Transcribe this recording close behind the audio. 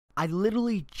I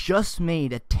literally just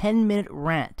made a 10-minute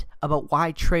rant about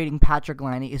why trading Patrik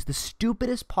Laine is the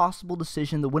stupidest possible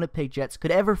decision the Winnipeg Jets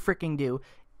could ever freaking do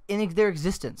in their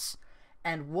existence.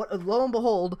 And lo and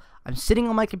behold, I'm sitting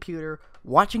on my computer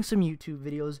watching some YouTube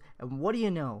videos, and what do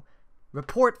you know?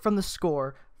 Report from the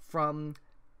score from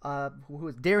who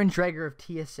is Darren Dreger of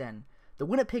TSN. The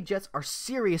Winnipeg Jets are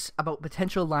serious about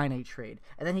potential Laine trade.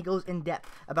 And then he goes in depth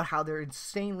about how they're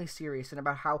insanely serious and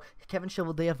about how Kevin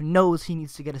Cheveldayoff knows he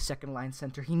needs to get a second line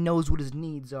center. He knows what his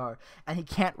needs are. And he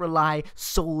can't rely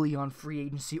solely on free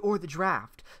agency or the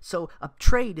draft. So a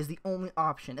trade is the only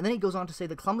option. And then he goes on to say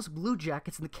the Columbus Blue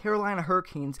Jackets and the Carolina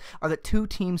Hurricanes are the two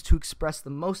teams to express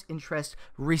the most interest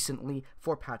recently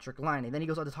for Patrik Laine. Then he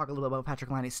goes on to talk a little bit about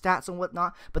Patrik Laine's stats and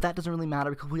whatnot, but that doesn't really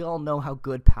matter because we all know how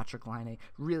good Patrik Laine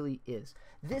really is.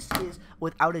 This is,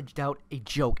 without a doubt, a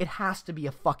joke. It has to be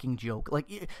a fucking joke.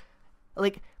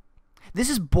 Like, this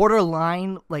is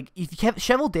borderline, like, if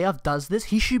Cheveldayoff does this,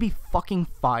 he should be fucking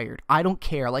fired. I don't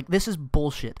care. Like, this is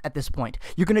bullshit at this point.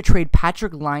 You're gonna trade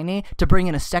Patrik Laine to bring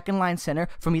in a second-line center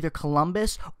from either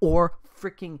Columbus or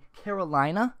freaking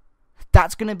Carolina?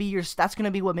 That's gonna be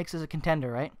what makes us a contender,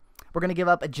 right? We're going to give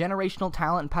up a generational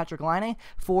talent in Patrik Laine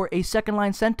for a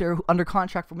second-line center under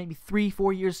contract for maybe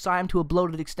 3-4 years, sign him to a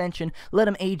bloated extension, let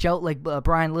him age out like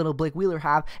Brian Little, Blake Wheeler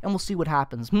have, and we'll see what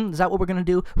happens. Is that what we're going to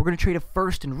do? We're going to trade a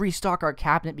first and restock our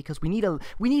cabinet because we need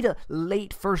a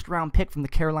late first-round pick from the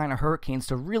Carolina Hurricanes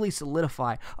to really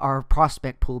solidify our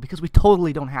prospect pool because we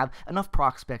totally don't have enough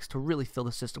prospects to really fill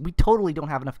the system. We totally don't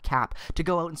have enough cap to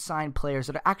go out and sign players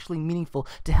that are actually meaningful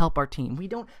to help our team. We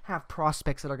don't have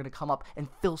prospects that are going to come up and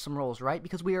fill some roles, right?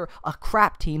 Because we are a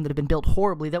crap team that have been built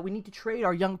horribly, that we need to trade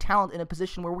our young talent in a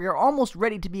position where we are almost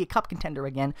ready to be a cup contender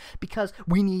again because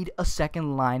we need a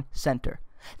second line center.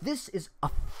 This is a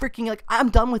freaking, like, I'm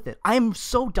done with it. I am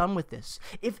so done with this.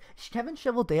 If Kevin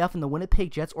Cheveldayoff and the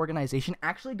Winnipeg Jets organization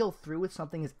actually go through with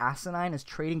something as asinine as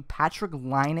trading Patrik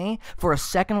Laine for a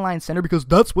second line center because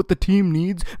that's what the team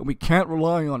needs and we can't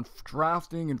rely on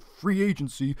drafting and free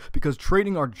agency because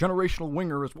trading our generational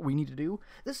winger is what we need to do,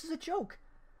 this is a joke.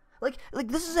 Like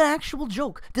this is an actual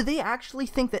joke. Do they actually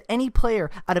think that any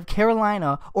player out of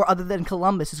Carolina or other than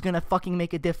Columbus is going to fucking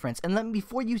make a difference? And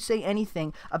before you say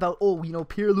anything about,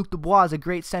 Pierre-Luc Dubois is a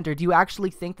great center, do you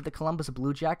actually think that the Columbus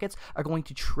Blue Jackets are going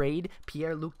to trade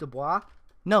Pierre-Luc Dubois?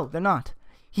 No, they're not.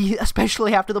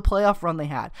 Especially after the playoff run they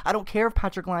had. I don't care if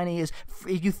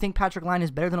if you think Patrik Laine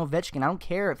is better than Ovechkin. I don't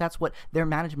care if that's what their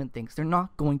management thinks. They're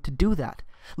not going to do that.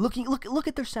 Look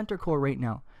at their center core right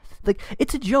now. Like,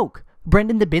 it's a joke.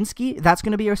 Brendan Dubinsky, that's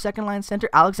going to be our second-line center.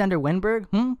 Alexander Wenberg,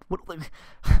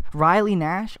 Riley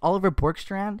Nash, Oliver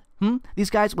Borkstrand, These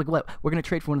guys, like, what? We're going to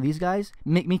trade for one of these guys?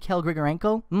 Mikhail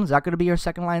Grigorenko? Is that going to be our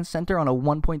second-line center on a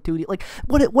 1.2 deal? Like,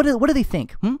 what do they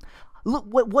think? Look,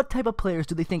 what type of players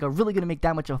do they think are really going to make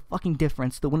that much of a fucking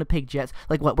difference to the Winnipeg Jets?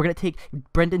 Like, what? We're going to take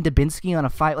Brendan Dubinsky on a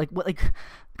 5? Like, what? Like,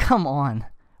 come on.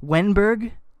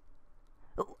 Wenberg?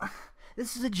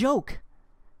 This is a joke.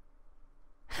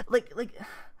 Like,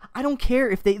 I don't care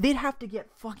if they'd have to get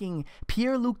fucking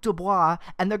Pierre-Luc Dubois,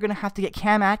 and they're gonna have to get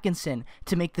Cam Atkinson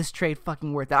to make this trade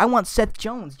fucking worth it. I want Seth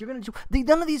Jones.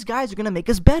 None of these guys are gonna make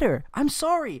us better. I'm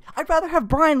sorry. I'd rather have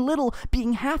Brian Little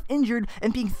being half injured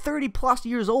and being 30 plus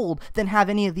years old than have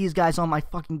any of these guys on my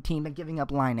fucking team and giving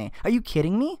up Laine. Are you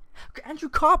kidding me? Andrew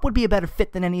Kopp would be a better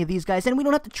fit than any of these guys, and we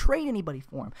don't have to trade anybody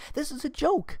for him. This is a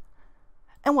joke.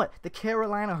 And what? The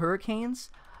Carolina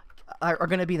Hurricanes are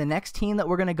going to be the next team that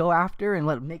we're going to go after and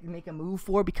make a move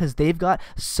for because they've got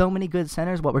so many good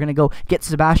centers. What, we're going to go get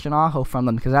Sebastian Aho from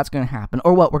them because that's going to happen.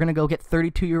 Or what, we're going to go get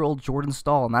 32-year-old Jordan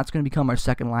Staal, and that's going to become our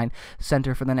second-line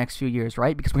center for the next few years,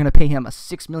 right? Because we're going to pay him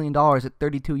 $6 million at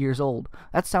 32 years old.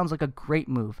 That sounds like a great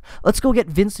move. Let's go get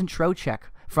Vincent Trocheck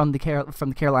from the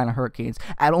Carolina Hurricanes,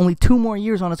 add only 2 more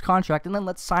years on his contract, and then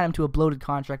let's sign him to a bloated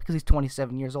contract because he's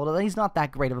 27 years old, and he's not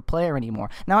that great of a player anymore.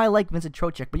 Now, I like Vincent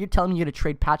Trocheck, but you're telling me you're going to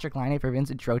trade Patrik Laine for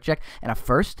Vincent Trocheck and a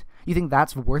first? You think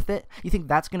that's worth it? You think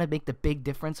that's going to make the big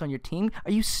difference on your team?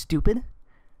 Are you stupid?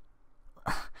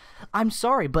 I'm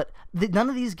sorry, but none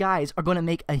of these guys are going to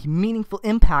make a meaningful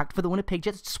impact for the Winnipeg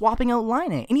Jets swapping out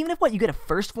Laine. And even if you get a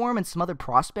first for him and some other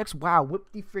prospects, wow,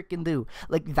 whoop-de-frickin-do.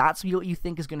 Like, that's what you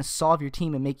think is going to solve your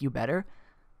team and make you better?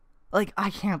 Like, I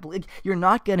can't believe you're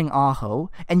not getting Aho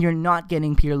and you're not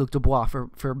getting Pierre-Luc Dubois for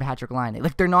Patrik Laine.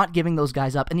 Like, they're not giving those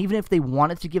guys up. And even if they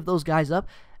wanted to give those guys up,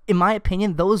 in my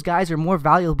opinion, those guys are more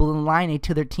valuable than Laine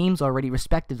to their teams already,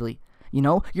 respectively. You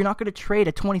know, you're not going to trade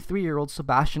a 23-year-old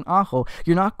Sebastian Aho.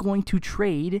 You're not going to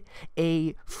trade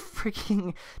a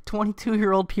freaking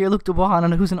 22-year-old Pierre-Luc Dubois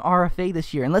who's an RFA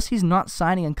this year, unless he's not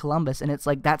signing in Columbus, and it's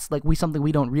like that's like something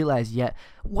we don't realize yet.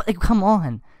 What? Like, come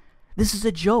on. This is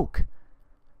a joke.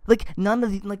 Like, none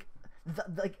of the, like,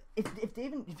 if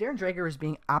Darren Dreger is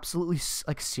being absolutely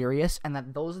serious, and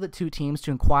that those are the two teams to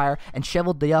inquire, and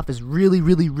Cheveldayoff is really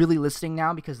listening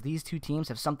now because these two teams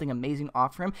have something amazing to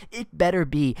offer him, it better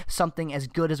be something as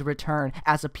good as a return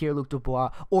as a Pierre-Luc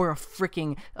Dubois or a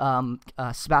freaking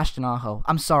Sebastian Aho.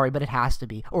 I'm sorry, but it has to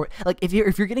be. Or like if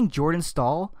you're getting Jordan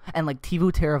Staal and like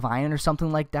Teuvo Teravainen or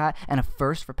something like that, and a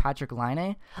first for Patrik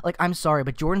Laine, like I'm sorry,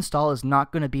 but Jordan Staal is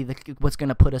not going to be what's going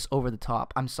to put us over the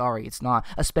top. I'm sorry, it's not.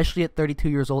 Especially at 32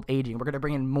 years old, aging. We're going to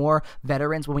bring in more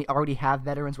veterans when we already have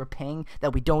veterans we're paying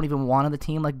that we don't even want on the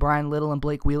team, like Brian Little and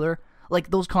Blake Wheeler.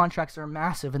 Like, those contracts are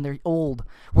massive and they're old.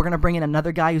 We're going to bring in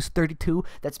another guy who's 32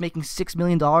 that's making $6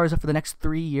 million for the next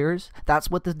 3 years. That's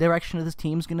what the direction of this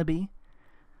team's going to be.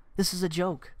 This is a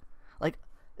joke. Like,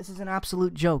 this is an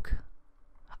absolute joke.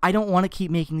 I don't want to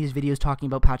keep making these videos talking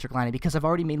about Patrik Laine because I've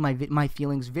already made my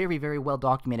feelings very well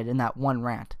documented in that one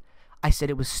rant. I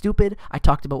said it was stupid. I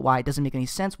talked about why it doesn't make any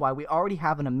sense, why we already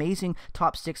have an amazing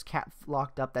top 6 cap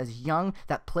locked up that's young,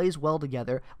 that plays well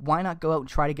together. Why not go out and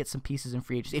try to get some pieces in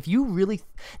free agency? If you really...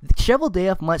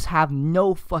 Cheveldayoff must have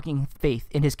no fucking faith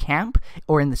in his camp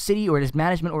or in the city or in his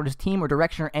management or his team or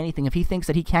direction or anything if he thinks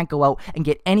that he can't go out and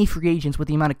get any free agents with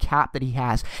the amount of cap that he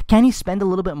has. Can he spend a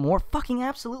little bit more? Fucking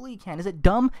absolutely he can. Is it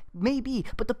dumb? Maybe.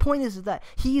 But the point is that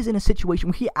he is in a situation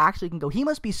where he actually can go. He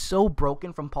must be so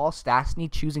broken from Paul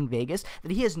Stastny choosing Vegas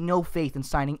that he has no faith in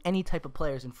signing any type of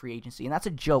players in free agency, and that's a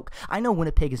joke. I know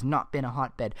Winnipeg has not been a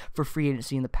hotbed for free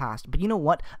agency in the past, but you know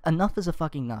what? Enough is a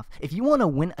fucking enough. If you want to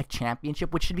win a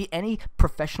championship, which should be any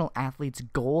professional athlete's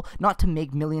goal, not to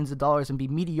make millions of dollars and be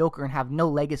mediocre and have no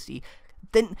legacy,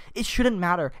 then it shouldn't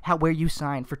matter where you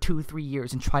sign for 2 or 3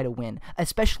 years and try to win,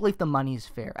 especially if the money is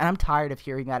fair. And I'm tired of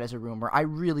hearing that as a rumor. I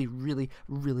really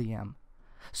am.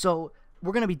 So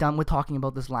we're going to be done with talking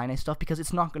about this Laine stuff because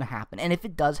it's not going to happen. And if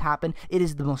it does happen, it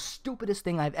is the most stupidest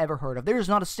thing I've ever heard of. There is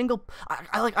not a single...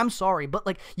 I'm sorry, but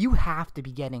like you have to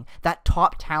be getting that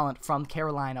top talent from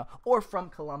Carolina or from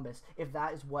Columbus if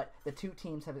that is what the two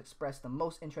teams have expressed the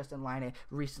most interest in Laine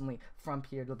recently from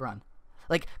Pierre LeBrun.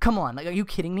 Like, come on. Like, are you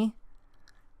kidding me?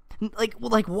 Like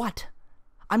what?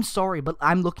 I'm sorry, but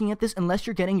I'm looking at this, unless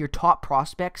you're getting your top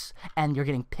prospects and you're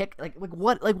getting picked, like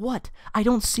what? I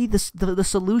don't see the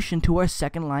solution to our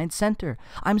second line center.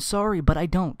 I'm sorry, but I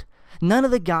don't. None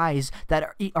of the guys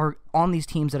that are on these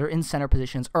teams that are in center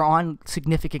positions are on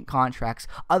significant contracts,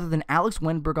 other than Alex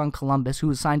Wennberg on Columbus, who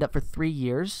was signed up for 3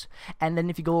 years, and then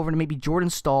if you go over to maybe Jordan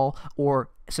Staal or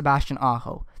Sebastian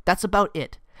Aho, that's about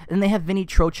it. And they have Vinny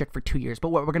Trocheck for 2 years, but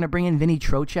what, we're going to bring in Vinny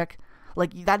Trocheck?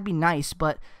 Like, that'd be nice,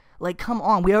 but... like, come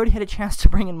on, we already had a chance to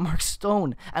bring in Mark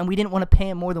Stone, and we didn't want to pay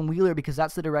him more than Wheeler because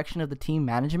that's the direction of the team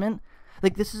management.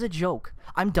 Like, this is a joke.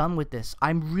 I'm done with this.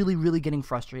 I'm really getting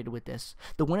frustrated with this.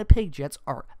 The Winnipeg Jets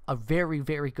are a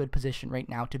very good position right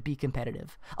now to be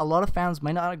competitive. A lot of fans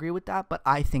might not agree with that, but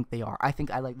I think they are. I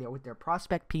think with their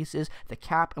prospect pieces, the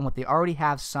cap, and what they already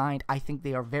have signed, I think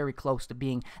they are very close to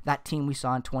being that team we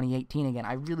saw in 2018 again.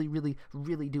 I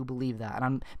really do believe that.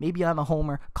 And maybe I'm a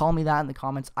homer. Call me that in the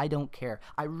comments. I don't care.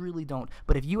 I really don't.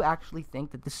 But if you actually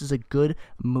think that this is a good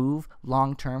move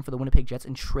long-term for the Winnipeg Jets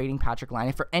in trading Patrik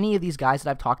Laine for any of these guys that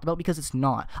I've talked about, because it's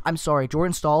not. I'm sorry,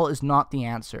 Jordan Staal is not the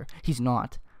answer. He's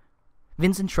not.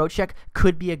 Vincent Trocheck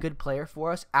could be a good player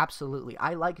for us. Absolutely.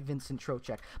 I like Vincent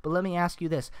Trocheck. But let me ask you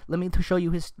this. Let me tell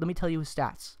you his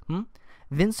stats.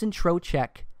 Vincent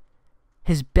Trocheck,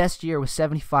 his best year was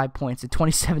 75 points in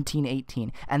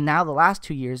 2017-18. And now the last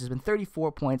 2 years has been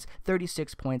 34 points,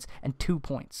 36 points, and 2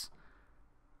 points.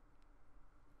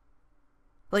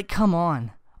 Like, come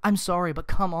on. I'm sorry, but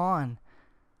come on.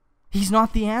 He's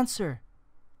not the answer.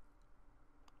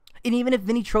 And even if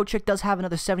Vinny Trocheck does have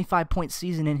another 75-point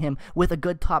season in him with a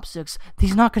good top 6,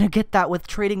 he's not going to get that with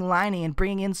trading Laine and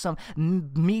bringing in some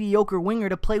mediocre winger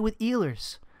to play with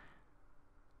Ehlers.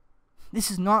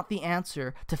 This is not the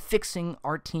answer to fixing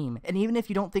our team. And even if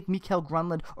you don't think Mikael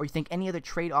Granlund or you think any other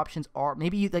trade options are,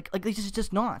 maybe you like this is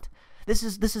just not. This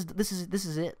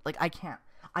is it. Like, I can't.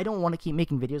 I don't want to keep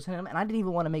making videos on him, and I didn't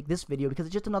even want to make this video because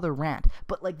it's just another rant.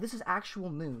 But, like, this is actual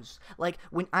news. Like,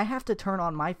 when I have to turn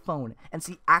on my phone and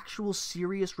see actual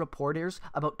serious reporters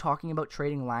about talking about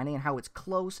trading Laine and how it's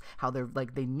close, how they're,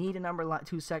 like, they need a number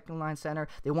 2 second line center,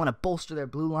 they want to bolster their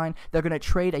blue line, they're going to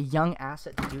trade a young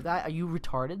asset to do that. Are you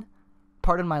retarded?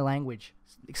 Pardon my language.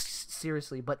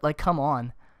 Seriously, but, like, come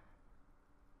on.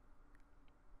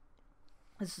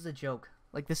 This is a joke.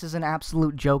 Like, this is an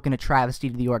absolute joke and a travesty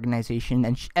to the organization,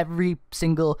 and every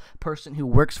single person who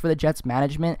works for the Jets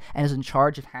management and is in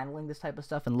charge of handling this type of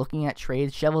stuff and looking at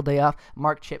trades, Cheveldayoff,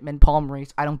 Mark Chipman, Paul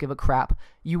Maurice, I don't give a crap.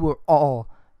 You are all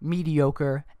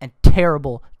mediocre, and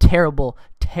terrible, terrible,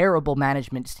 terrible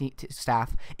management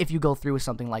staff if you go through with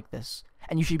something like this.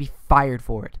 And you should be fired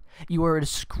for it. You are a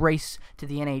disgrace to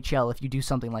the NHL if you do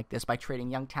something like this by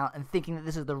trading young talent and thinking that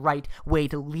this is the right way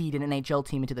to lead an NHL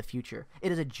team into the future.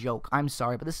 It is a joke. I'm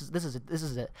sorry, but this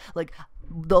is it. Like,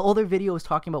 the other video is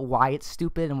talking about why it's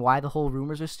stupid and why the whole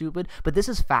rumors are stupid, but this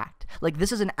is fact. Like,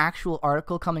 this is an actual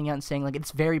article coming out and saying, like,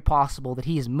 it's very possible that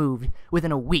he is moved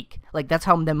within a week. Like, that's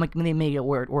how they made it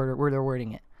where they're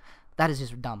wording it. That is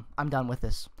just dumb. I'm done with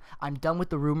this. I'm done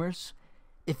with the rumors.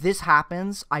 If this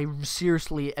happens, I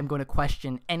seriously am going to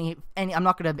question any. I'm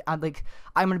going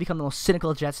to become the most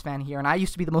cynical Jets fan here, and I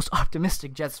used to be the most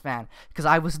optimistic Jets fan because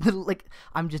I was like,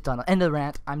 I'm just done. End of the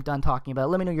rant. I'm done talking about it.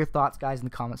 Let me know your thoughts, guys, in the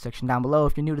comment section down below.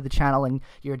 If you're new to the channel and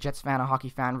you're a Jets fan, a hockey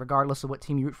fan, regardless of what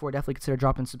team you root for, definitely consider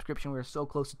dropping a subscription. We're so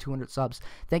close to 200 subs.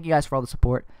 Thank you guys for all the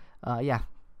support. Yeah,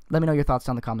 let me know your thoughts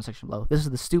down in the comment section below. This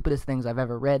is the stupidest things I've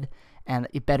ever read, and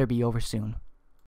it better be over soon.